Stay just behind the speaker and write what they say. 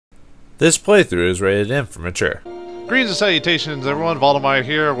This playthrough is rated M for mature. Greetings and salutations everyone, Vauldemare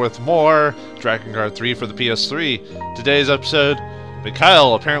here with more Drakengard 3 for the PS3. Today's episode,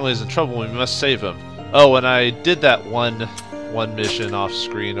 Mikhail apparently is in trouble and we must save him. Oh, and I did that one mission off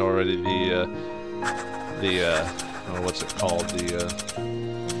screen already, what's it called,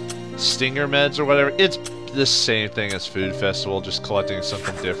 the stinger meds or whatever. It's the same thing as Food Festival, just collecting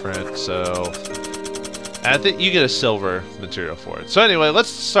something different, so... And I think you get a silver material for it. So anyway, let's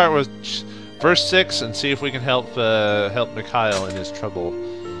start with verse 6 and see if we can help Mikhail in his trouble.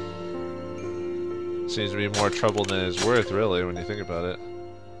 Seems to be more trouble than it's worth, really, when you think about it.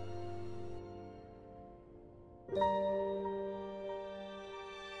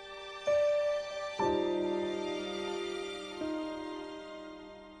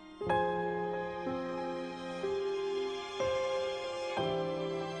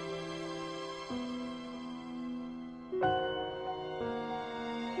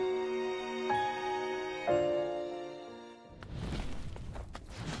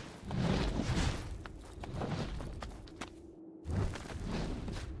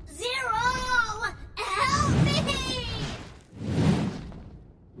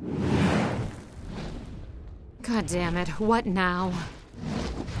 God damn it, what now?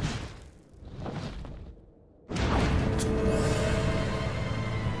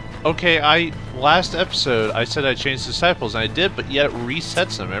 Okay, last episode I said I changed disciples and I did, but yet it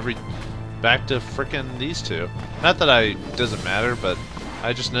resets them back to frickin' these two. Not that doesn't matter, but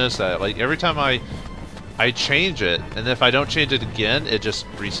I just noticed that like every time I change it, and if I don't change it again, it just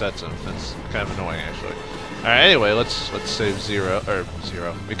resets them. That's kind of annoying actually. Alright, anyway, let's save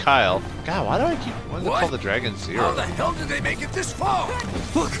Mikhail. God, why do I keep wanting to call the dragon Zero? How the hell did they make it this far?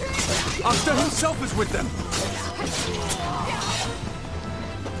 Look! Asta himself is with them!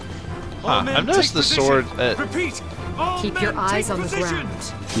 I've noticed the sword... Repeat! Keep your eyes on the ground.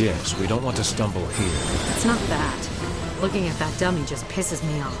 Yes, we don't want to stumble here. It's not that. Looking at that dummy just pisses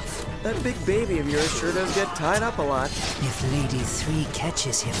me off. That big baby of yours sure does get tied up a lot. If Lady 3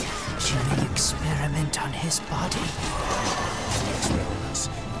 catches him, she may experiment on his body. Experiments.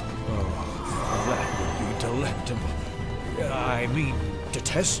 Oh, that would be delectable. I mean,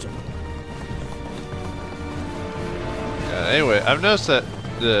 detestable. Anyway, I've noticed that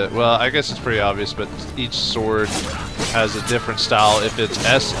well, I guess it's pretty obvious, but each sword has a different style if it's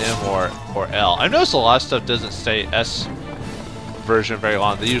S, M, or L. I've noticed a lot of stuff doesn't stay S version very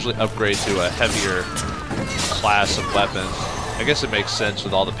long. They usually upgrade to a heavier class of weapon. I guess it makes sense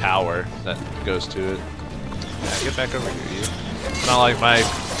with all the power that goes to it. Yeah, get back over here, you. It's not like my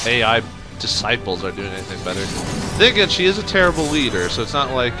AI disciples are doing anything better. Then again, she is a terrible leader, so it's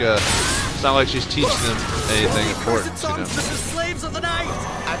not like she's teaching them anything important, you know. Slaves of the night.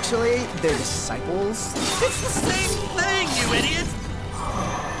 Actually, they're disciples. It's the same thing, you idiot.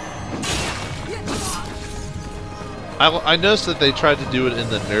 I noticed that they tried to do it in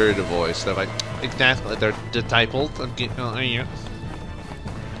the nerd voice. They're like, exactly, they're disciples.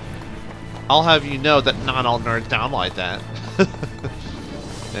 I'll have you know that not all nerds sound like that.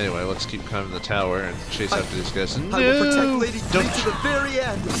 Anyway, let's keep climbing the tower and chase after these guys. I will protect Lady 3 to the very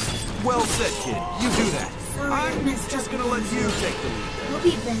end. Well said, kid. You do that. I'm just gonna let you take the lead. We'll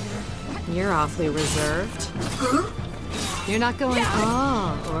be better. You're awfully reserved. Huh? You're not going,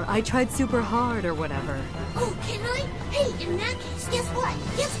 oh, or I tried super hard, or whatever. Oh, can I? Hey, in that case, guess what?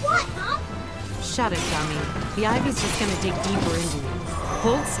 Guess what, huh? Shut it, dummy. The ivy's just gonna dig deeper into you.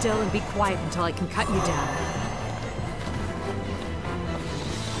 Hold still and be quiet until I can cut you down.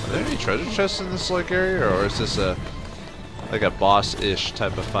 Are there any treasure chests in this like area, or is this like a boss-ish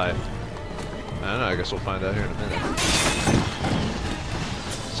type of fight? I don't know. I guess we'll find out here in a minute.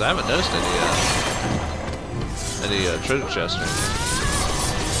 So I haven't noticed any treasure chests or anything.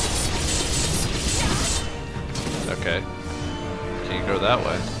 Okay. Can't go that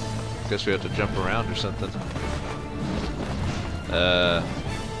way. Guess we have to jump around or something.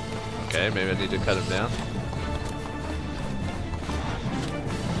 Okay, maybe I need to cut him down.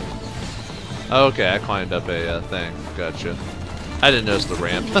 Okay, I climbed up a thing. Gotcha. I didn't notice the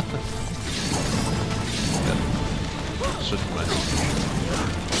ramp.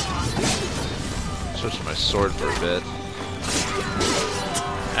 Switching my sword for a bit.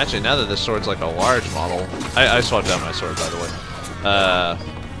 Actually, now that this sword's like a large model, I swapped out my sword, by the way.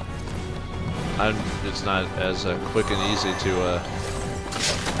 It's not as quick and easy to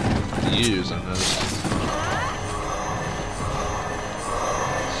use. I noticed.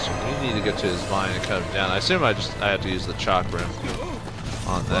 So we need to get to his vine and cut him down. I assume I have to use the chalk rim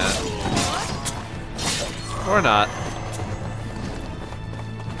on that, or not.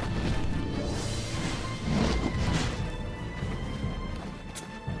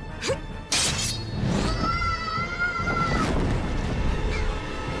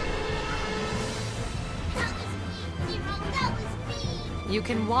 You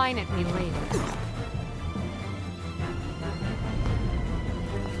can whine at me later.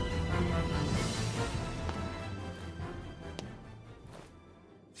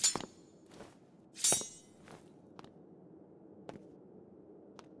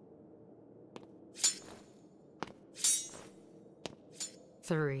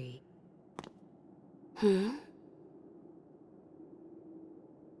 Three. Hmm?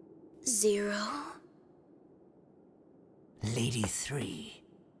 0. Lady 3.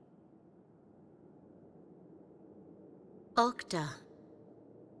 Octa.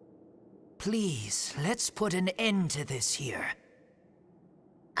 Please, let's put an end to this here.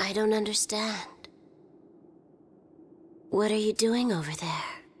 I don't understand. What are you doing over there?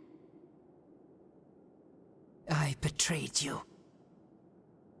 I betrayed you.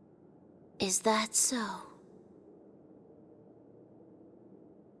 Is that so?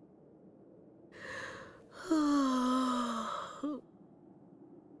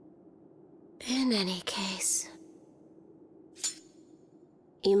 In any case,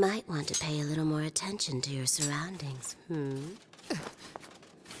 you might want to pay a little more attention to your surroundings,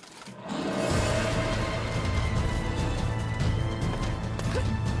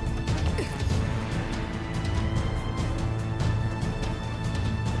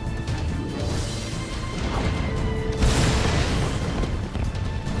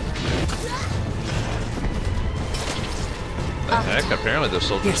 Heck, apparently those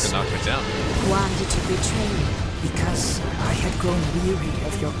soldiers can knock me down. Why did you betray me? Because I had grown weary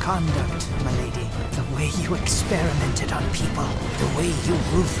of your conduct, my lady. The way you experimented on people. The way you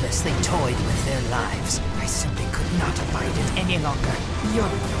ruthlessly toyed with their lives. I simply could not abide it any longer. Your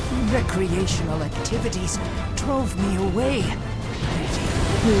recreational activities drove me away.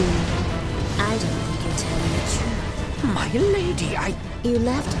 I don't think you're telling the truth. My lady, You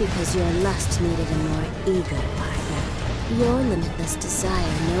left because your lust needed a more eager partner. Your limitless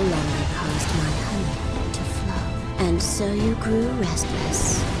desire no longer caused my honey to flow. And so you grew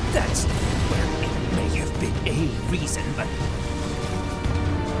restless. That's... well, it may have been a reason, but...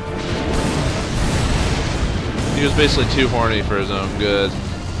 He was basically too horny for his own good.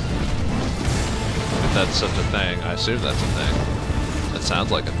 If that's such a thing. I assume that's a thing. That sounds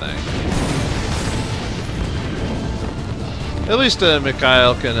like a thing. At least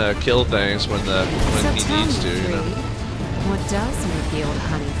Mikhail can kill things when he needs to, you know. What does make the old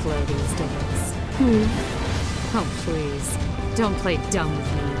honey flow these days? Oh, please. Don't play dumb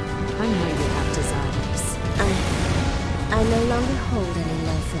with me. I know you have desires. I no longer hold any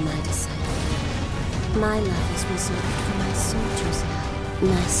love for my disciple. My love is reserved for my soldiers now.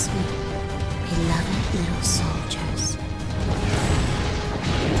 My sweet, beloved little soldiers.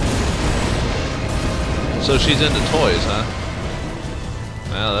 So she's into toys, huh?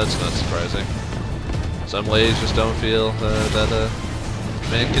 Well, that's not surprising. Some ladies just don't feel that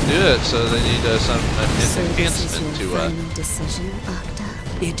men can do it, so they need some enhancement to. Final decision, Octa?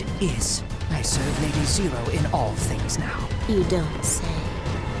 It is. I serve Lady Zero in all things now. You don't say.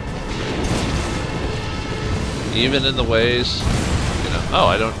 Even in the ways, you know. Oh,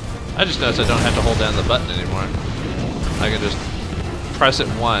 I just noticed I don't have to hold down the button anymore. I can just press it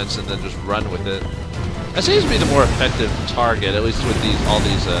once and then just run with it. That seems to be the more effective target, at least with all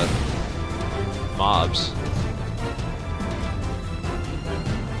these mobs.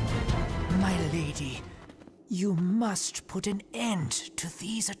 My lady, you must put an end to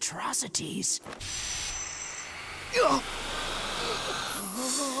these atrocities.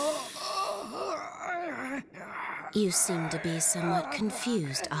 You seem to be somewhat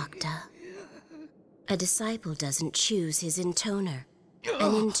confused, Octa. A disciple doesn't choose his intoner.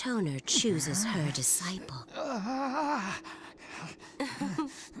 An intoner chooses her disciple.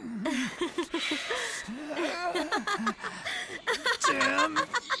 Damn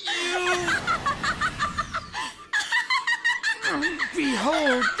you!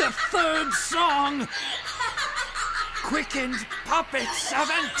 Behold the third song! Quickened puppets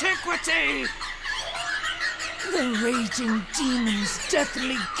of antiquity! The raging demon's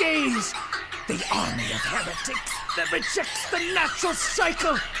deathly gaze! The army of heretics that rejects the natural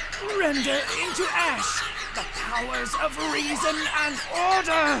cycle! Render into ash the powers of reason and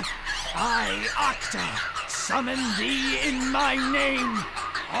order! I, Octa, summon thee in my name!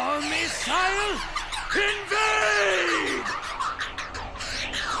 All missile, invade!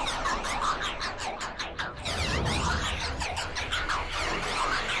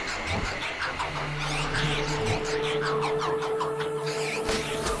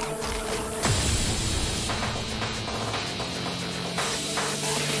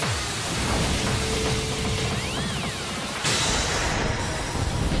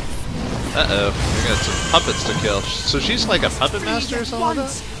 Uh-oh, we got some puppets to kill. So she's like a puppet master or something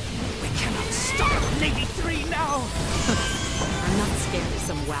like that? We cannot stop Lady 3 now! I'm not scared of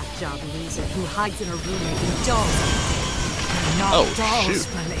some whack job loser who hides in a room making dolls. They're not Oh, dolls, shoot.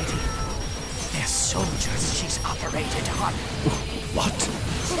 my lady. They're soldiers she's operated on. What?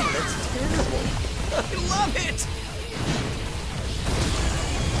 Oh, that's terrible. I love it!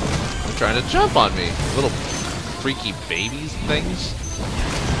 They're trying to jump on me. Little freaky babies things.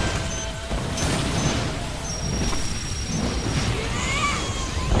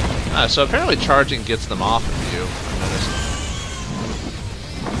 So apparently charging gets them off of you, I noticed.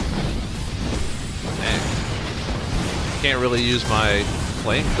 Dang. Can't really use my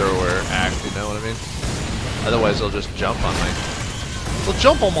flamethrower act, you know what I mean? Otherwise they'll just jump on me. They'll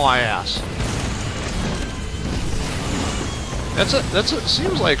jump on my ass. That's it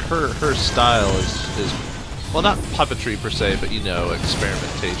seems like her style is well, not puppetry per se, but you know,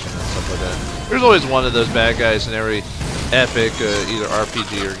 experimentation and stuff like that. There's always one of those bad guys in every epic either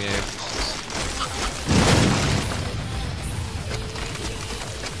RPG or game.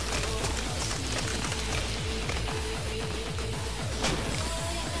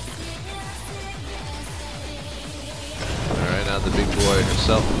 Alright, now the big boy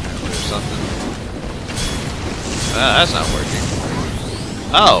herself apparently or something. Ah, that's not working.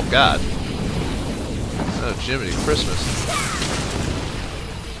 Oh, God. Oh, Jiminy Christmas.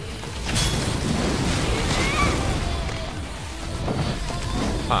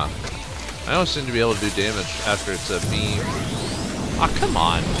 Huh. I don't seem to be able to do damage after it's a beam. Ah, oh, come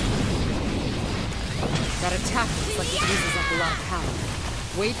on. That attack looks like it uses up a lot of power.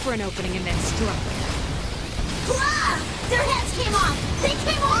 Wait for an opening and then strike. Ah! Their heads came off! They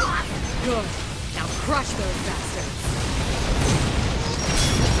came off! Good. Now crush those bastards.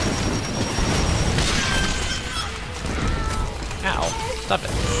 Ow. Stop it.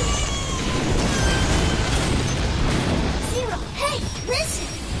 Zero, hey, listen!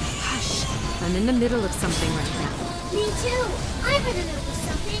 Hush. I'm in the middle of something right now. Me too! I'm in the middle of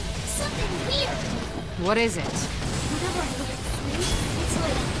something. Something weird. What is it? Whenever I go to sleep, it's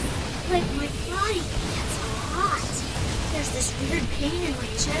like my body gets hot. There's this weird pain in my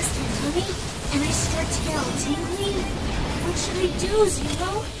chest and tummy, and I start to get all tingly. What should I do,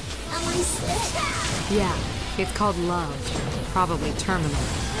 Zero? Am I sick? Yeah, it's called love. Probably terminal.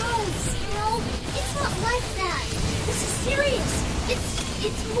 No, Zero! It's not like that! This is serious!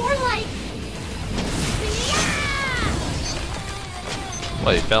 It's more like...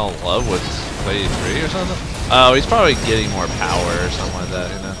 What, he fell in love with Lady 3 or something? Oh, he's probably getting more power or something like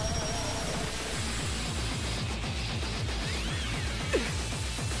that, you know?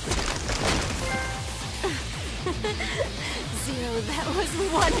 Zero, that was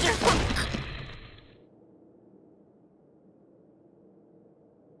wonderful!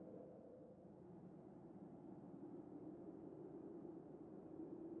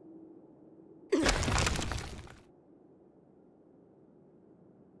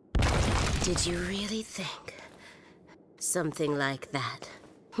 Did you really think something like that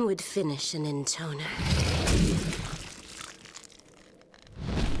would finish an intoner?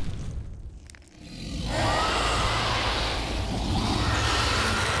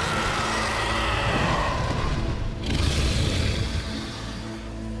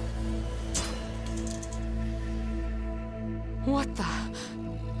 What the?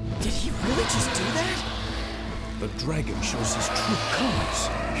 Did he really just do that? The dragon shows his true colors.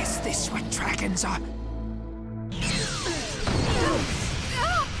 Is this what dragons are?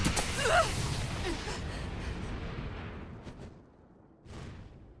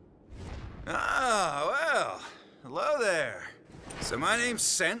 Ah, well. Hello there. So my name's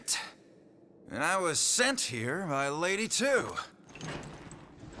Scent, and I was sent here by Lady 2.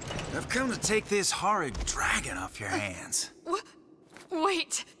 I've come to take this horrid dragon off your hands.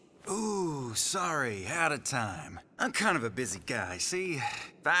 Wait. Ooh, sorry, out of time. I'm kind of a busy guy, see? In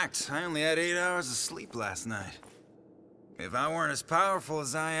fact, I only had 8 hours of sleep last night. If I weren't as powerful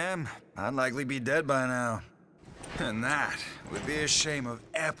as I am, I'd likely be dead by now. And that would be a shame of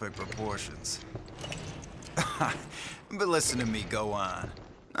epic proportions. But listen to me go on.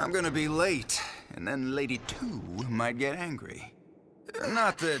 I'm gonna be late, and then Lady 2 might get angry.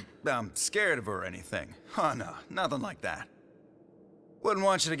 Not that I'm scared of her or anything. Oh no, nothing like that. Wouldn't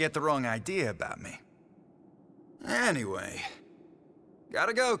want you to get the wrong idea about me. Anyway,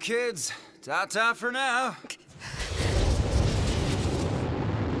 gotta go, kids. Ta-ta for now.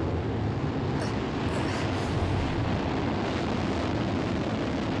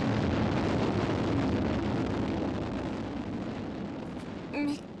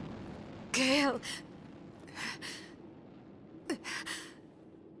 Mikhail.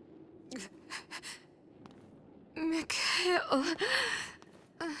 Mikhail.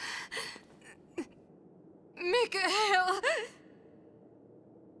 Mikhail.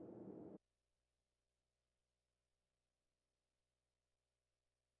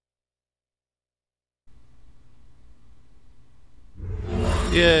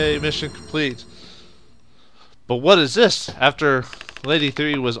 Yay, mission complete. But what is this? After Lady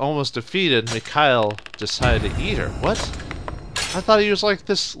 3 was almost defeated, Mikhail decided to eat her. What? I thought he was like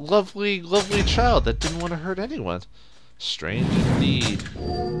this lovely, lovely child that didn't want to hurt anyone. Strange indeed.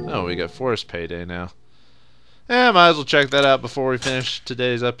 Oh, we got Forest Payday now. Might as well check that out before we finish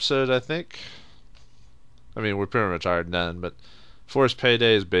today's episode, I think. I mean, we're pretty much already done, but Forest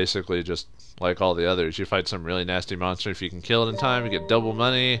Payday is basically just like all the others. You fight some really nasty monster. If you can kill it in time, you get double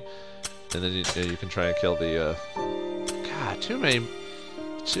money. And then you can try and kill the, God, too many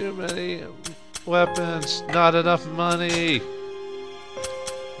weapons, not enough money.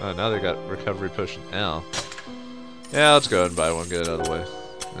 Oh, now they got recovery potion L. Yeah, let's go ahead and buy one, get it out of the way.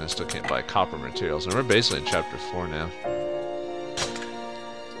 And I still can't buy copper materials, and we're basically in chapter 4 now.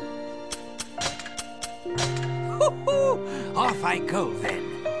 Off I go then.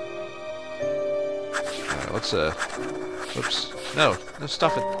 Alright, let's whoops. No,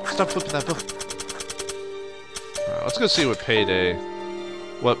 stop it. Stop flipping that book. Alright, let's go see what Payday,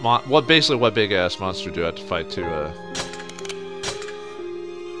 what big ass monster do I have to fight to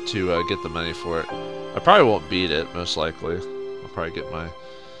get the money for it. I probably won't beat it, most likely. I'll probably get my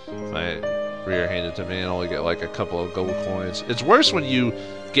rear handed to me and only get like a couple of gold coins. It's worse when you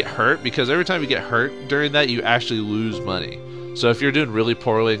get hurt, because every time you get hurt during that, you actually lose money. So if you're doing really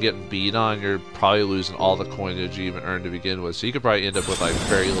poorly and getting beat on, you're probably losing all the coinage you even earned to begin with. So you could probably end up with like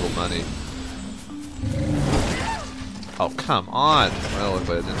very little money. Oh, come on. Well, it looked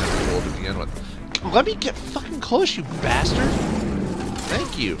like I didn't have any gold to begin with. Let me get fucking close, you bastard.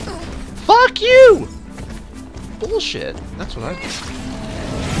 Thank you. Fuck you! Bullshit. That's what I think.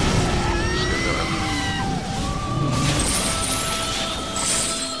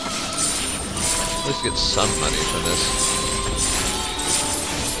 At least get some money from this.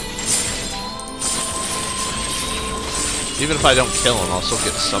 Even if I don't kill him, I'll still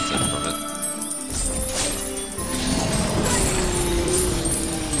get something from it.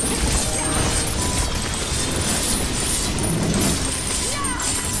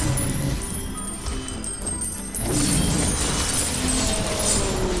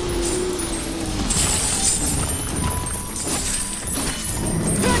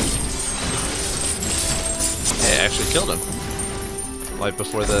 Hey, I actually killed him. Right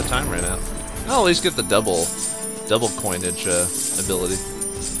before the time ran out. I'll at least get the double coinage ability.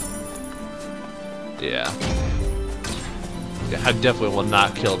 Yeah, I definitely will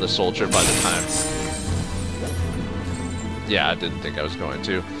not kill the soldier by the time. Yeah, I didn't think I was going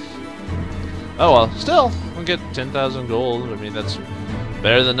to. Oh well, still, I'll get 10,000 gold. I mean, that's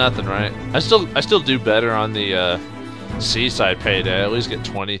better than nothing, right? I still do better on the seaside payday. I at least get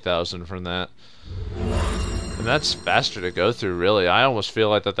 20,000 from that. And that's faster to go through, really. I almost feel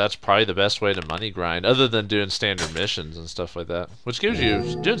like that's probably the best way to money grind, other than doing standard missions and stuff like that. Which gives you,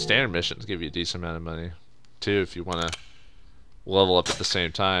 doing standard missions give you a decent amount of money, too, if you want to level up at the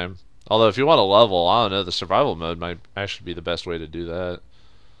same time. Although, if you want to level, I don't know, the survival mode might actually be the best way to do that.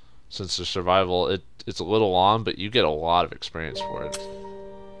 Since the survival, it's a little long, but you get a lot of experience for it.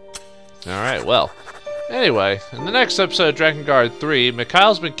 Alright, well. Anyway, in the next episode of Drakengard 3,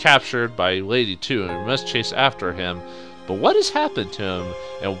 Mikhail's been captured by Lady 2 and we must chase after him. But what has happened to him,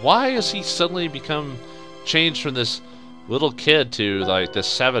 and why has he suddenly become changed from this little kid to like this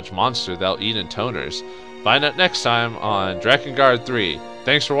savage monster that'll eat in toners? Find out next time on Drakengard 3.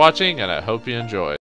 Thanks for watching, and I hope you enjoy.